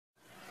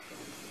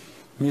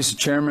Mr.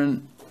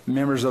 Chairman,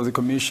 members of the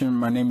Commission,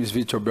 my name is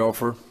Vitor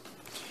Belfort.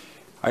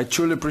 I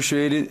truly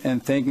appreciate it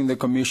and thanking the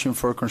Commission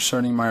for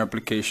concerning my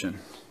application.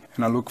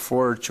 And I look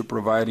forward to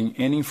providing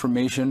any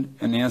information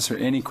and answer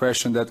any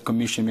question that the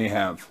Commission may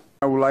have.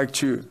 I would like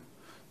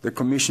the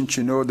Commission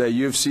to know that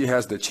UFC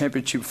has the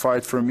championship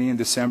fight for me in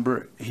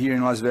December here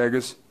in Las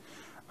Vegas.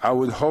 I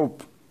would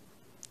hope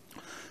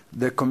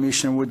the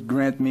Commission would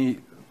grant me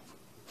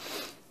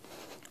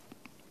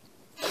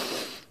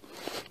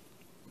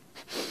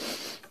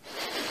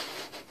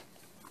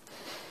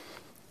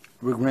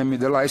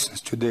the license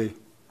today.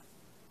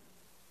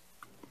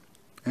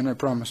 And I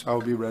promise I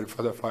will be ready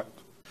for the fight.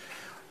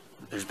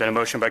 There's been a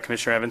motion by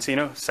Commissioner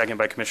Avancino, second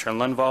by Commissioner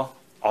Lundvall.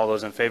 All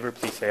those in favor,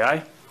 please say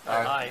aye.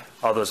 Aye.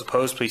 All those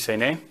opposed, please say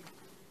nay.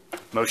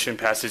 Motion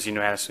passes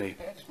unanimously.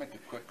 Can I just make a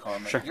quick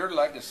comment? Sure. Your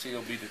legacy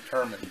will be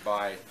determined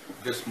by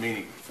this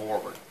meeting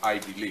forward. I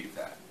believe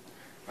that.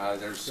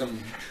 There's some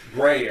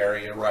gray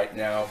area right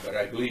now, but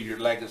I believe your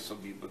legacy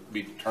will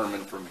be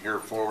determined from here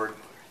forward.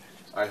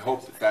 I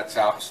hope that that's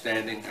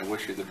outstanding. I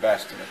wish you the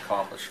best in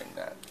accomplishing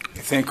that.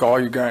 Thank all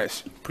you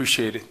guys.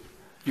 Appreciate it.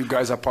 You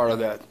guys are part of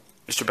that.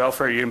 Mr.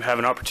 Belfort, you have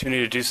an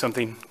opportunity to do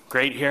something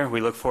great here.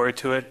 We look forward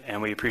to it, and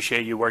we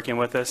appreciate you working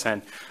with us,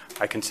 and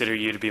I consider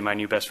you to be my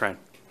new best friend.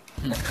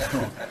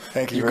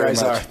 Thank you. You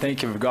guys are.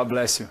 Thank you. God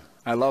bless you.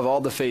 I love all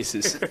the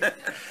faces.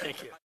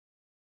 Thank you.